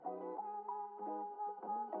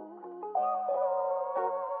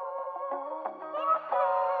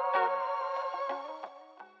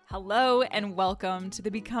Hello and welcome to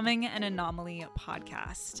the Becoming an Anomaly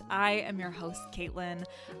podcast. I am your host, Caitlin.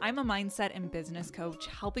 I'm a mindset and business coach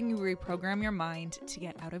helping you reprogram your mind to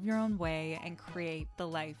get out of your own way and create the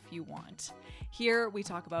life you want. Here we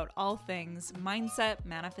talk about all things mindset,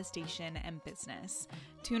 manifestation, and business.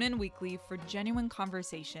 Tune in weekly for genuine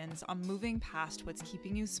conversations on moving past what's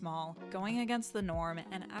keeping you small, going against the norm,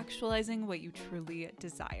 and actualizing what you truly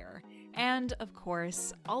desire. And, of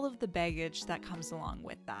course, all of the baggage that comes along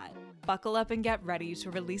with that. Buckle up and get ready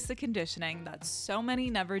to release the conditioning that so many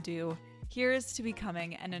never do. Here's to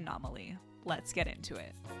becoming an anomaly. Let's get into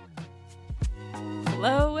it.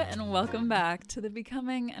 Hello and welcome back to the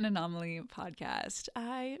Becoming an Anomaly podcast.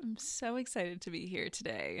 I am so excited to be here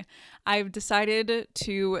today. I've decided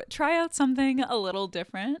to try out something a little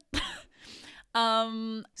different.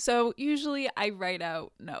 So usually I write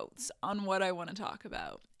out notes on what I want to talk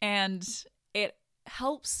about, and it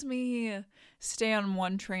helps me stay on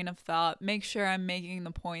one train of thought, make sure I'm making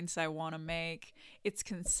the points I want to make. It's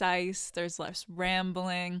concise, there's less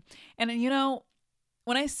rambling, and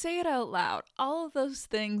when I say it out loud, all of those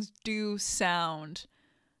things do sound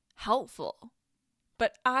helpful,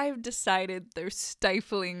 but I've decided they're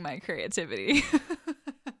stifling my creativity.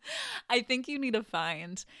 I think you need to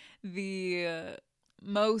find the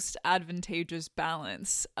most advantageous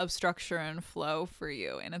balance of structure and flow for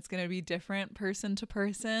you, and it's going to be different person to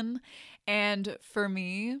person. And for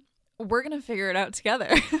me, we're going to figure it out together.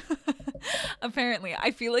 Apparently,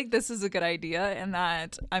 I feel like this is a good idea and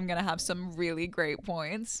that I'm going to have some really great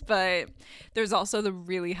points, but there's also the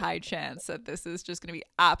really high chance that this is just going to be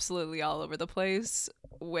absolutely all over the place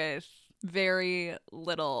with very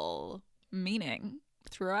little meaning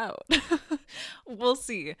throughout. We'll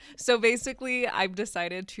see. So basically, I've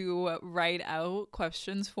decided to write out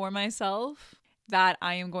questions for myself that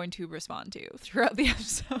I am going to respond to throughout the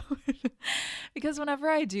episode. Because whenever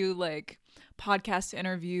I do like podcast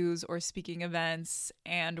interviews or speaking events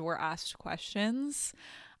and we're asked questions,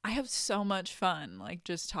 I have so much fun like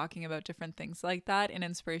just talking about different things like that, and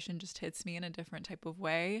inspiration just hits me in a different type of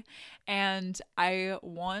way. And I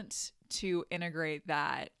want to integrate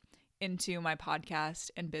that into my podcast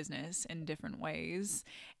and business in different ways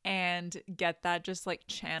and get that just like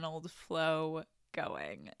channeled flow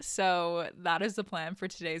going. So that is the plan for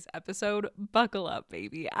today's episode. Buckle up,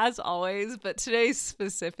 baby, as always. But today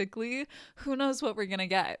specifically, who knows what we're gonna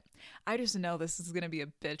get? I just know this is gonna be a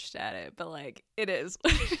bitch to edit, but like it is.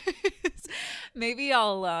 Maybe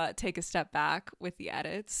I'll take a step back with the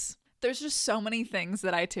edits. There's just so many things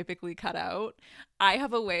that I typically cut out. I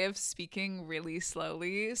have a way of speaking really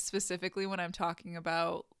slowly, specifically when I'm talking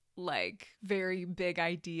about like very big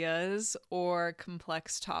ideas or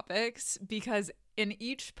complex topics, because in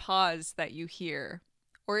each pause that you hear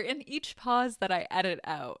or in each pause that I edit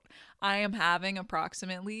out, I am having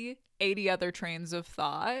approximately 80 other trains of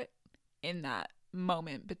thought in that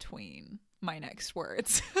moment between my next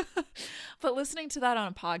words. But listening to that on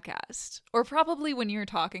a podcast, or probably when you're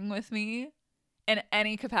talking with me in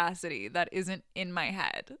any capacity that isn't in my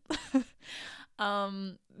head,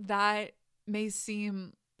 that may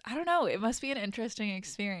seem, I don't know, it must be an interesting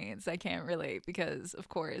experience. I can't relate because, of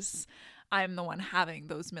course, I'm the one having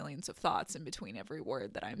those millions of thoughts in between every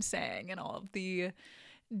word that I'm saying and all of the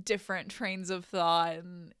different trains of thought,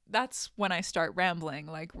 and that's when I start rambling,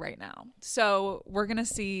 like right now. So we're gonna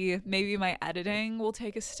see, maybe my editing will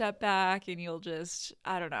take a step back and you'll just,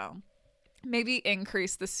 I don't know, maybe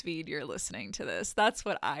increase the speed you're listening to this. That's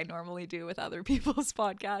what I normally do with other people's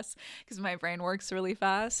podcasts because my brain works really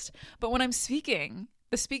fast. But when I'm speaking,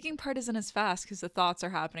 the speaking part isn't as fast because the thoughts are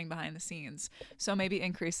happening behind the scenes. So maybe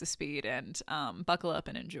increase the speed and buckle up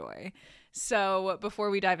and enjoy. So before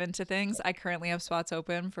we dive into things, I currently have spots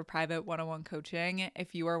open for private one-on-one coaching.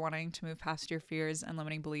 If you are wanting to move past your fears and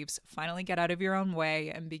limiting beliefs, finally get out of your own way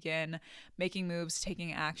and begin making moves,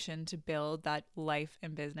 taking action to build that life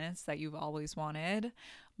and business that you've always wanted,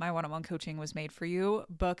 my one-on-one coaching was made for you.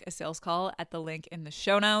 Book a sales call at the link in the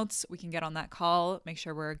show notes. We can get on that call, make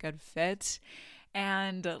sure we're a good fit.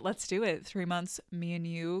 And let's do it. 3 months, me and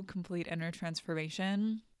you, complete inner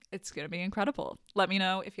transformation. It's going to be incredible. Let me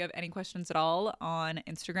know if you have any questions at all on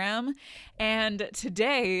Instagram. And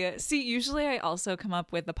today, usually I also come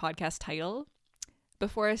up with the podcast title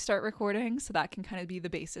before I start recording, so that can kind of be the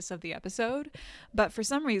basis of the episode. But for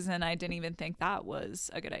some reason, I didn't even think that was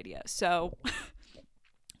a good idea. So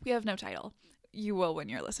we have no title. You will when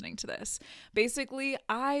you're listening to this. Basically,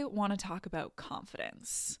 I want to talk about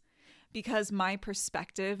confidence, because my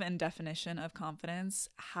perspective and definition of confidence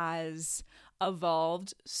has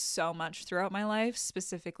evolved so much throughout my life,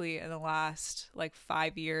 specifically in the last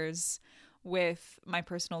 5 years with my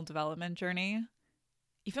personal development journey.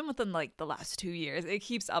 even within like the last 2 years, it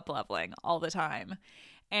keeps up leveling all the time.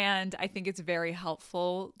 And I think it's very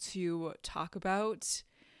helpful to talk about,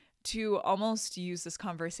 to almost use this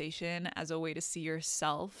conversation as a way to see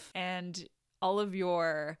yourself and all of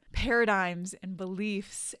your paradigms and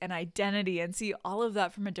beliefs and identity, and see all of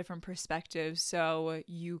that from a different perspective, so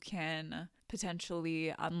you can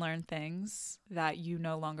potentially unlearn things that you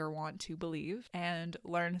no longer want to believe and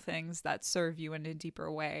learn things that serve you in a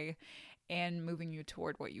deeper way and moving you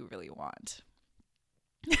toward what you really want.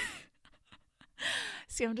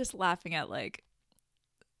 See, I'm just laughing at like,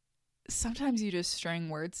 sometimes you just string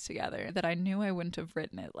words together that I knew I wouldn't have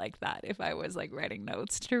written it like that if I was like writing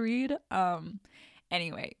notes to read.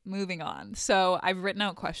 Anyway, moving on. So I've written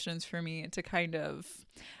out questions for me to kind of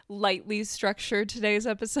lightly structure today's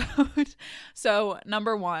episode. So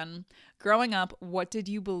number 1, growing up, what did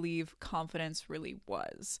you believe confidence really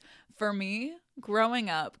was? For me, growing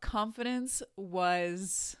up, confidence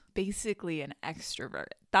was basically an extrovert.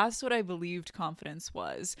 That's what I believed confidence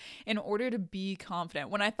was. In order to be confident,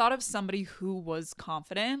 when I thought of somebody who was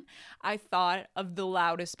confident, I thought of the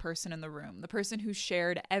loudest person in the room, the person who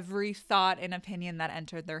shared every thought and opinion that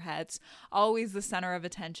entered their heads, always the center of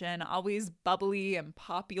attention, always bubbly and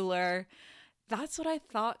popular. That's what I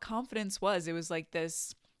thought confidence was. It was like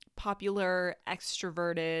this popular,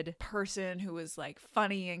 extroverted person who was like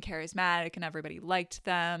funny and charismatic and everybody liked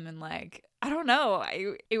them. And like, I don't know,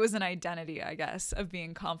 it was an identity, I guess, of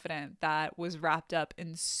being confident that was wrapped up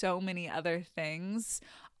in so many other things,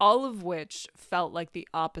 all of which felt like the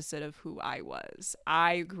opposite of who I was.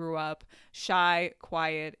 I grew up shy,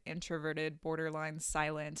 quiet, introverted, borderline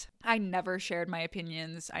silent. I never shared my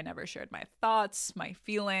opinions. I never shared my thoughts, my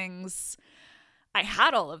feelings. I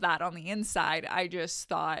had all of that on the inside. I just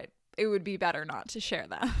thought it would be better not to share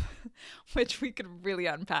them, which we could really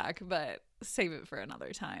unpack, but save it for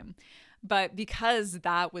another time. But because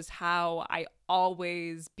that was how I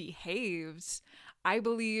always behaved, I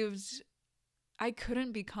believed I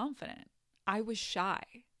couldn't be confident. I was shy.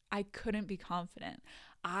 I couldn't be confident.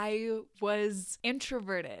 I was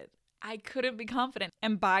introverted. I couldn't be confident.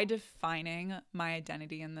 And by defining my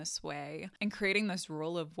identity in this way and creating this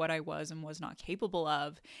role of what I was and was not capable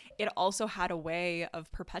of, it also had a way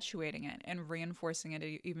of perpetuating it and reinforcing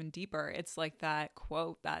it even deeper. It's like that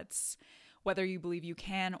quote that's, whether you believe you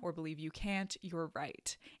can or believe you can't, you're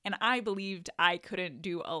right. And I believed I couldn't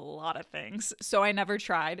do a lot of things, so I never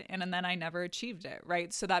tried, and then I never achieved it,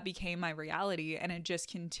 right? So that became my reality, and it just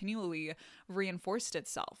continually reinforced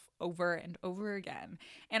itself over and over again.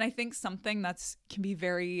 And I think something that's can be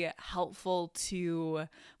very helpful to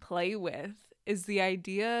play with is the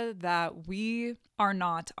idea that we are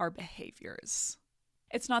not our behaviors.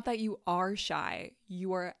 It's not that you are shy,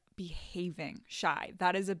 you are behaving shy.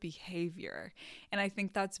 That is a behavior. And I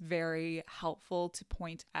think that's very helpful to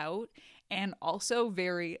point out and also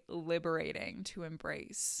very liberating to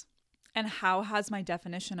embrace. And how has my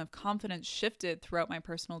definition of confidence shifted throughout my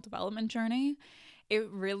personal development journey? It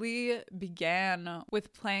really began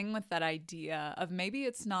with playing with that idea of maybe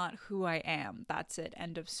it's not who I am. That's it.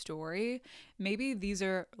 End of story. Maybe these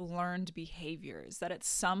are learned behaviors that at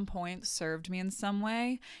some point served me in some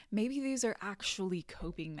way. Maybe these are actually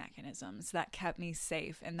coping mechanisms that kept me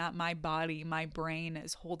safe and that my body, my brain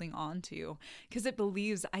is holding on to because it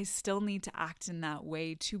believes I still need to act in that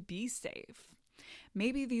way to be safe.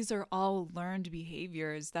 Maybe these are all learned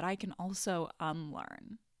behaviors that I can also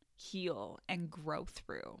unlearn, heal, and grow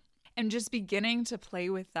through. And just beginning to play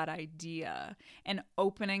with that idea and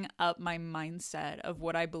opening up my mindset of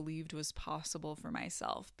what I believed was possible for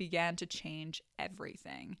myself began to change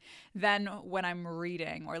everything. Then when I'm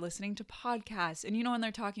reading or listening to podcasts and when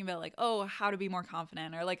they're talking about like, oh, how to be more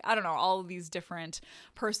confident or like, I don't know, all of these different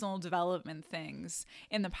personal development things.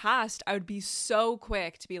 In the past, I would be so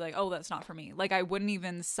quick to be like, oh, that's not for me. Like I wouldn't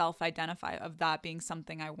even self-identify of that being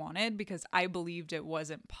something I wanted because I believed it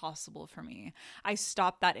wasn't possible for me. I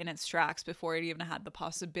stopped that in its tracks before it even had the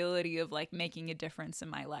possibility of like making a difference in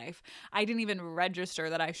my life. I didn't even register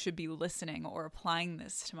that I should be listening or applying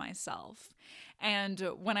this to myself. And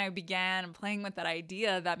when I began playing with that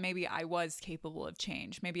idea that maybe I was capable of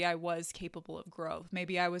change, maybe I was capable of growth,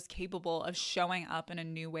 maybe I was capable of showing up in a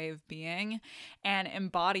new way of being and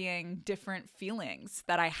embodying different feelings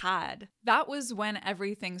that I had, that was when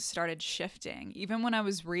everything started shifting. Even when I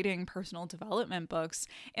was reading personal development books,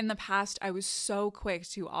 in the past, I was so quick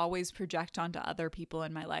to always project onto other people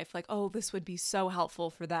in my life, like, oh, this would be so helpful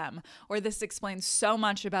for them, or this explains so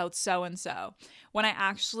much about so-and-so. When I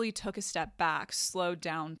actually took a step back, slowed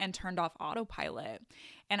down, and turned off autopilot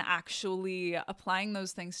and actually applying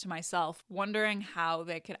those things to myself, wondering how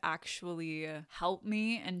they could actually help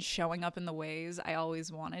me and showing up in the ways I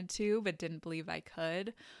always wanted to, but didn't believe I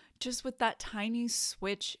could, just with that tiny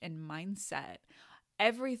switch in mindset.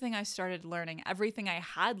 Everything I started learning, everything I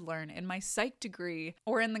had learned in my psych degree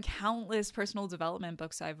or in the countless personal development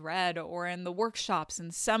books I've read or in the workshops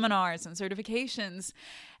and seminars and certifications,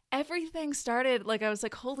 everything started like I was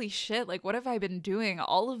like, holy shit, like what have I been doing?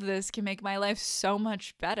 All of this can make my life so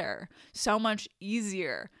much better, so much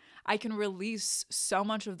easier. I can release so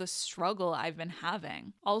much of the struggle I've been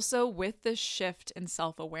having. Also, with this shift in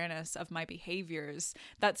self-awareness of my behaviors,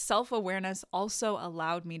 that self-awareness also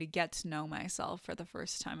allowed me to get to know myself for the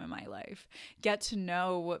first time in my life. Get to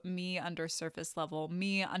know me under surface level,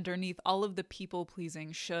 me underneath all of the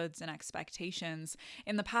people-pleasing shoulds and expectations.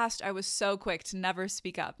 In the past, I was so quick to never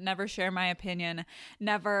speak up, never share my opinion,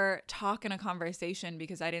 never talk in a conversation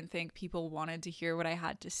because I didn't think people wanted to hear what I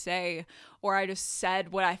had to say, or I just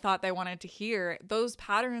said what I thought they wanted to hear. Those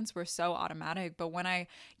patterns were so automatic, but when I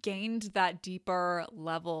gained that deeper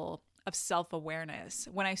level of self-awareness,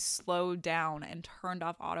 when I slowed down and turned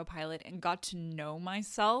off autopilot and got to know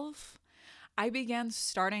myself, I began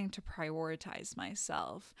starting to prioritize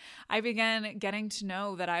myself. I began getting to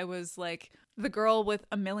know that I was like the girl with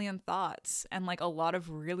a million thoughts and like a lot of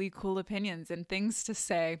really cool opinions and things to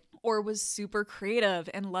say, or was super creative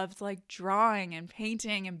and loved like drawing and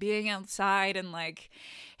painting and being outside and like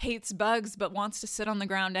hates bugs but wants to sit on the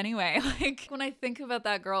ground anyway. Like when I think about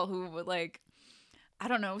that girl who would like, I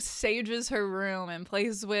don't know, sages her room and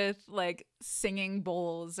plays with like singing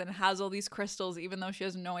bowls and has all these crystals even though she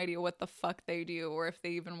has no idea what the fuck they do or if they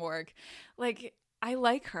even work. Like, I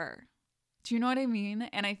like her. Do you know what I mean?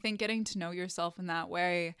 And I think getting to know yourself in that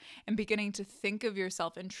way and beginning to think of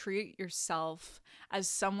yourself and treat yourself as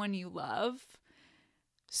someone you love,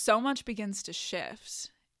 so much begins to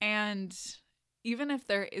shift. And even if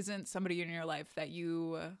there isn't somebody in your life that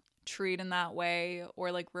you treat in that way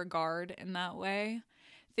or like regard in that way,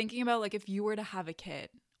 thinking about like if you were to have a kid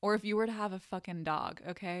or if you were to have a fucking dog,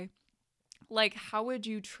 okay? Like how would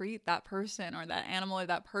you treat that person or that animal or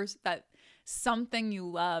that person, that something you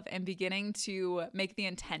love, and beginning to make the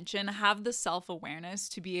intention, have the self-awareness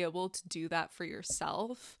to be able to do that for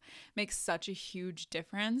yourself makes such a huge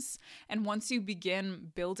difference. And once you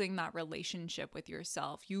begin building that relationship with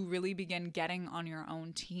yourself, you really begin getting on your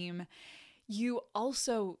own team. You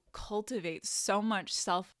also cultivate so much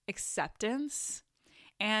self-acceptance.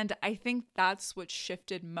 And I think that's what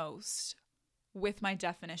shifted most with my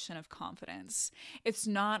definition of confidence. It's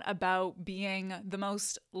not about being the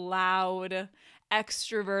most loud,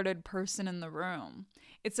 extroverted person in the room.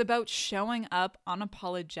 It's about showing up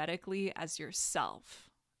unapologetically as yourself.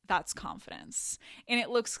 That's confidence. And it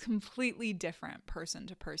looks completely different person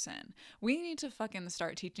to person. We need to fucking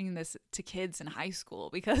start teaching this to kids in high school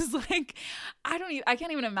because like I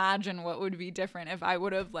can't even imagine what would be different if I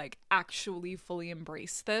would have like actually fully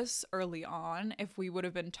embraced this early on, if we would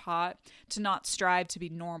have been taught to not strive to be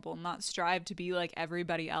normal, not strive to be like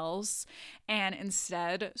everybody else, and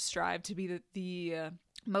instead strive to be the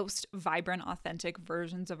most vibrant, authentic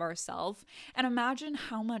versions of ourselves. And imagine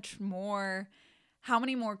how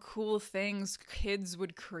many more cool things kids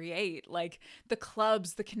would create, like the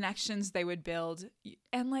clubs, the connections they would build,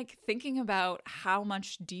 and like thinking about how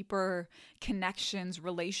much deeper connections,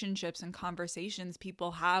 relationships, and conversations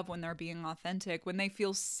people have when they're being authentic, when they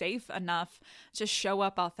feel safe enough to show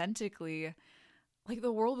up authentically. Like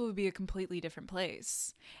the world would be a completely different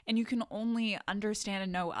place. And you can only understand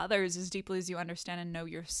and know others as deeply as you understand and know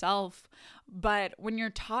yourself. But when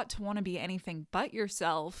you're taught to want to be anything but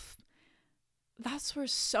yourself, that's where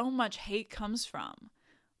so much hate comes from.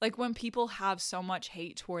 Like when people have so much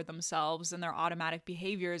hate toward themselves and their automatic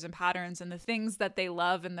behaviors and patterns and the things that they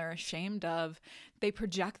love and they're ashamed of, they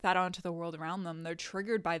project that onto the world around them. They're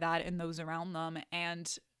triggered by that in those around them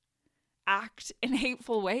and act in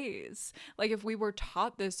hateful ways. Like if we were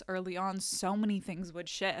taught this early on, so many things would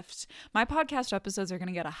shift. My podcast episodes are going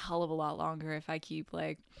to get a hell of a lot longer if I keep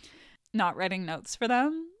like not writing notes for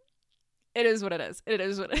them. It is what it is. It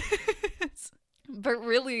is what it is. But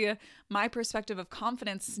really, my perspective of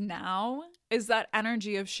confidence now is that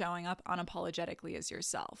energy of showing up unapologetically as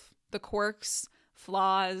yourself. The quirks,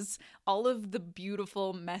 flaws, all of the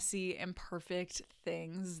beautiful, messy, imperfect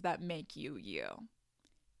things that make you you.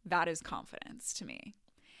 That is confidence to me.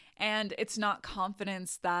 And it's not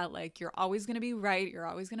confidence that like you're always going to be right, you're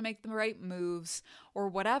always going to make the right moves or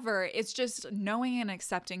whatever. It's just knowing and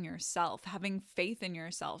accepting yourself, having faith in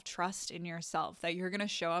yourself, trust in yourself that you're going to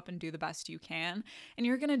show up and do the best you can. And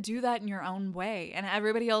you're going to do that in your own way. And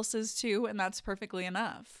everybody else is too. And that's perfectly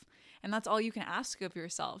enough. And that's all you can ask of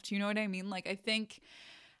yourself. Do you know what I mean? Like, I think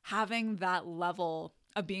having that level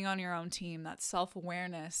of being on your own team, that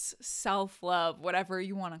self-awareness, self-love, whatever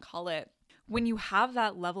you want to call it, when you have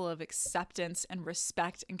that level of acceptance and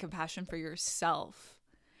respect and compassion for yourself,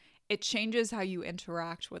 it changes how you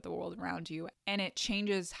interact with the world around you, and it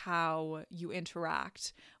changes how you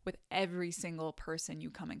interact with every single person you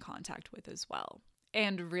come in contact with as well.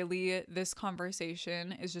 And really, this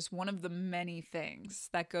conversation is just one of the many things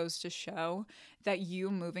that goes to show that you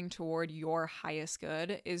moving toward your highest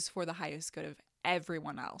good is for the highest good of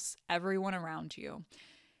everyone else, everyone around you.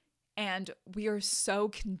 And we are so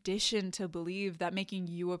conditioned to believe that making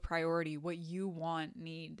you a priority, what you want,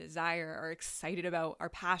 need, desire, are excited about, are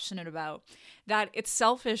passionate about, that it's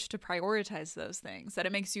selfish to prioritize those things, that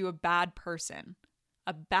it makes you a bad person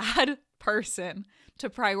to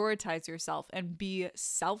prioritize yourself and be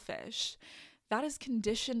selfish. That has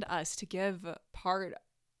conditioned us to give part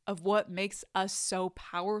of what makes us so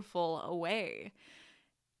powerful away.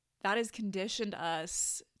 That has conditioned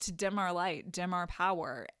us to dim our light, dim our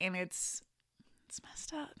power, and it's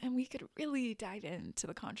messed up. And we could really dive into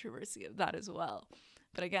the controversy of that as well.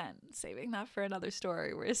 But again, saving that for another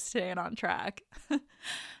story. We're staying on track.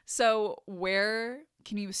 So where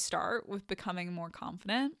can you start with becoming more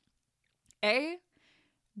confident?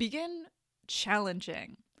 Begin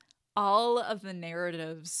challenging all of the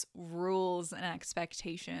narratives, rules, and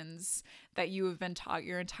expectations that you have been taught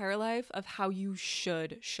your entire life of how you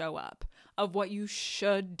should show up, of what you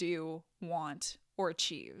should do, want, or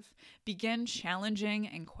achieve. Begin challenging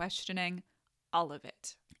and questioning all of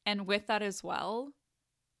it. And with that as well,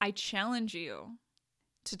 I challenge you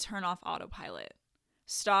to turn off autopilot.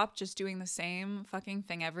 Stop just doing the same fucking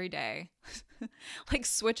thing every day. Like,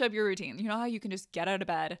 switch up your routine. You know how you can just get out of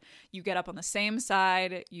bed, you get up on the same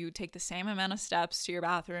side, you take the same amount of steps to your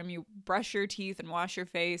bathroom, you brush your teeth and wash your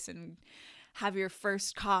face and have your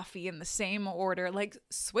first coffee in the same order. Like,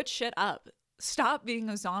 switch shit up. Stop being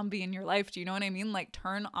a zombie in your life. Do you know what I mean? Like,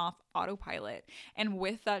 turn off autopilot. And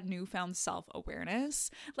with that newfound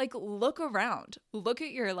self-awareness, like, look around, look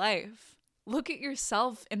at your life. Look at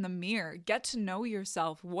yourself in the mirror. Get to know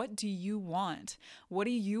yourself. What do you want? What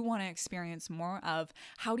do you want to experience more of?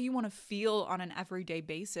 How do you want to feel on an everyday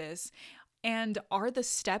basis? And are the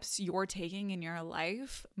steps you're taking in your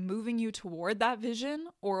life moving you toward that vision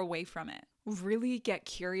or away from it? Really get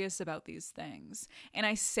curious about these things. And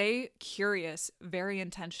I say curious very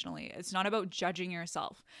intentionally. It's not about judging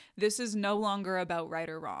yourself. This is no longer about right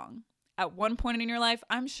or wrong. At one point in your life,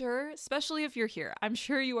 I'm sure, especially if you're here, I'm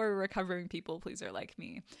sure you are a recovering people pleaser like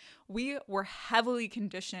me. We were heavily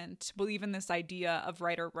conditioned to believe in this idea of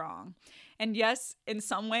right or wrong. And yes, in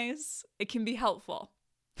some ways, it can be helpful.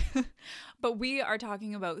 But we are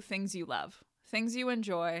talking about things you love, things you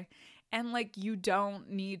enjoy, and like, you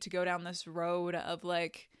don't need to go down this road of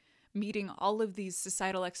like meeting all of these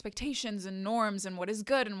societal expectations and norms and what is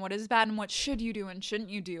good and what is bad and what should you do and shouldn't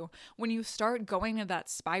you do. When you start going to that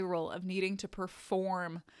spiral of needing to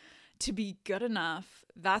perform to be good enough,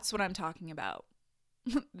 that's what I'm talking about.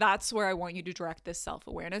 That's where I want you to direct this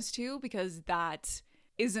self-awareness to, because that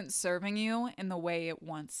isn't serving you in the way it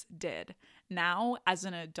once did. Now, as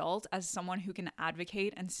an adult, as someone who can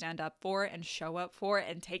advocate and stand up for and show up for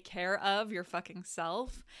and take care of your fucking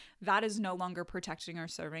self, that is no longer protecting or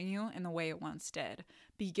serving you in the way it once did.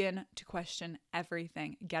 Begin to question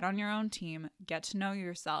everything. Get on your own team, get to know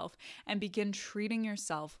yourself, and begin treating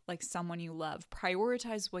yourself like someone you love.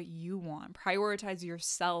 Prioritize what you want. Prioritize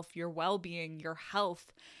yourself, your well-being, your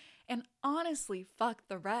health, and honestly, fuck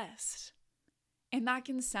the rest. And that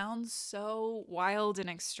can sound so wild and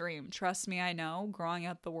extreme. Trust me, I know, growing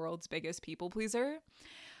up the world's biggest people pleaser.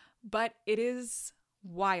 But it is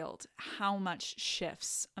wild how much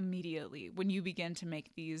shifts immediately when you begin to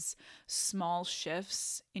make these small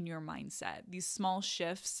shifts in your mindset, these small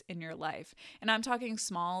shifts in your life. And I'm talking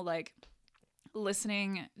small, like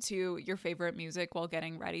listening to your favorite music while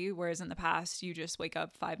getting ready, whereas in the past you just wake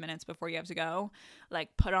up 5 minutes before you have to go,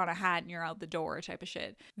 like put on a hat and you're out the door type of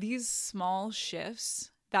shit. These small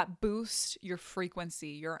shifts that boost your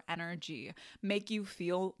frequency, your energy, make you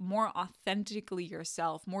feel more authentically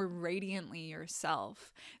yourself, more radiantly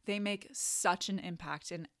yourself. They make such an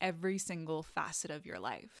impact in every single facet of your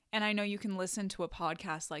life. And I know you can listen to a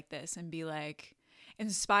podcast like this and be like,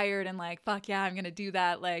 inspired and like, fuck yeah, I'm gonna do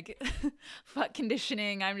that, like fuck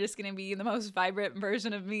conditioning, I'm just gonna be the most vibrant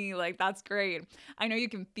version of me, like that's great. I know you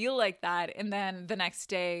can feel like that, and then the next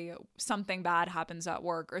day something bad happens at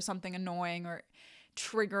work or something annoying or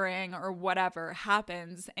triggering or whatever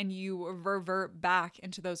happens, and you revert back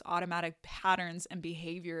into those automatic patterns and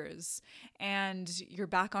behaviors and you're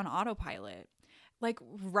back on autopilot. like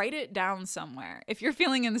write it down somewhere. If you're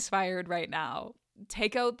feeling inspired right now,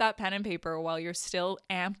 take out that pen and paper while you're still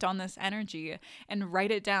amped on this energy and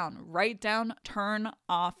write it down. Write down, turn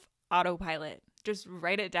off autopilot. Just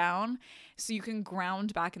write it down so you can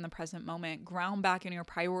ground back in the present moment, ground back in your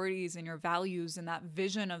priorities and your values and that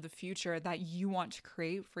vision of the future that you want to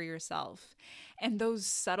create for yourself. And those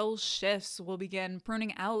subtle shifts will begin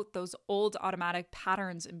pruning out those old automatic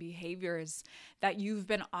patterns and behaviors that you've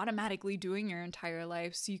been automatically doing your entire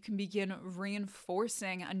life, so you can begin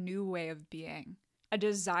reinforcing a new way of being, a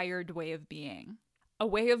desired way of being, a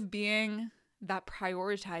way of being that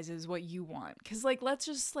prioritizes what you want. Because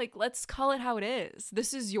let's call it how it is.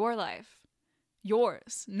 This is your life.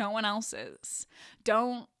 Yours, no one else's.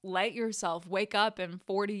 Don't let yourself wake up in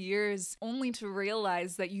 40 years only to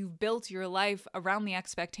realize that you've built your life around the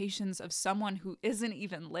expectations of someone who isn't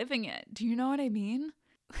even living it. Do you know what I mean?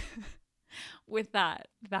 With that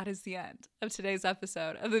is the end of today's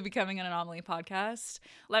episode of the Becoming an Anomaly podcast.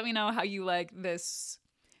 Let me know how you like this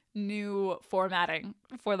new formatting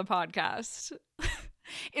for the podcast.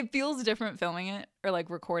 It feels different filming it or like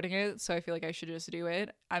recording it, so I feel like I should just do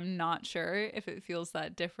it. I'm not sure if it feels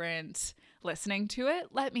that different listening to it.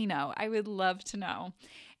 Let me know. I would love to know.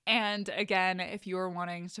 And again, if you're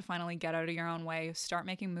wanting to finally get out of your own way, start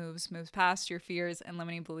making moves past your fears and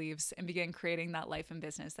limiting beliefs, and begin creating that life and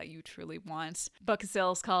business that you truly want, book a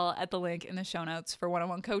sales call at the link in the show notes for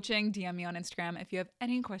one-on-one coaching. DM me on Instagram if you have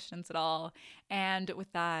any questions at all. And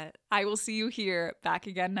with that, I will see you here back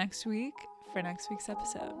again next week for next week's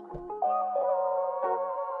episode.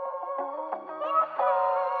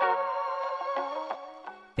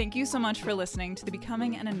 Thank you so much for listening to the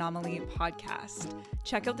Becoming an Anomaly podcast.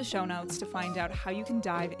 Check out the show notes to find out how you can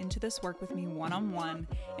dive into this work with me one-on-one.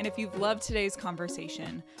 And if you've loved today's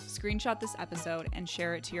conversation, screenshot this episode and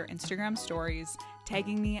share it to your Instagram stories,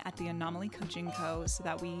 tagging me at the Anomaly Coaching Co. so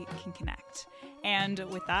that we can connect. And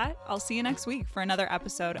with that, I'll see you next week for another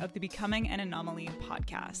episode of the Becoming an Anomaly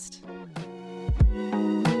podcast.